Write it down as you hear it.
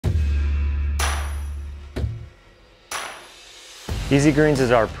Easy Greens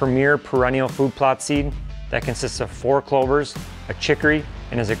is our premier perennial food plot seed that consists of 4 clovers, a chicory,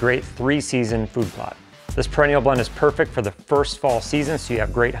 and is a great 3-season food plot. This perennial blend is perfect for the first fall season, so you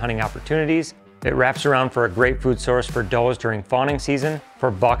have great hunting opportunities. It wraps around for a great food source for does during fawning season,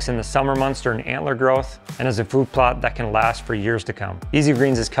 for bucks in the summer months during antler growth, and is a food plot that can last for years to come. Easy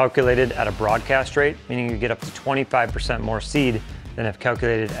Greens is calculated at a broadcast rate, meaning you get up to 25% more seed than if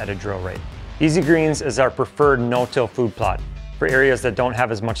calculated at a drill rate. Easy Greens is our preferred no-till food plot for areas that don't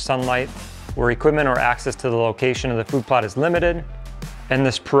have as much sunlight, where equipment or access to the location of the food plot is limited, and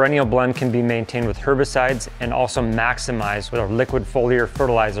this perennial blend can be maintained with herbicides and also maximized with our liquid foliar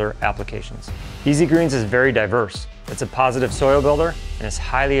fertilizer applications. Easy Greens is very diverse. It's a positive soil builder and is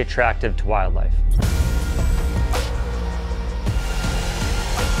highly attractive to wildlife.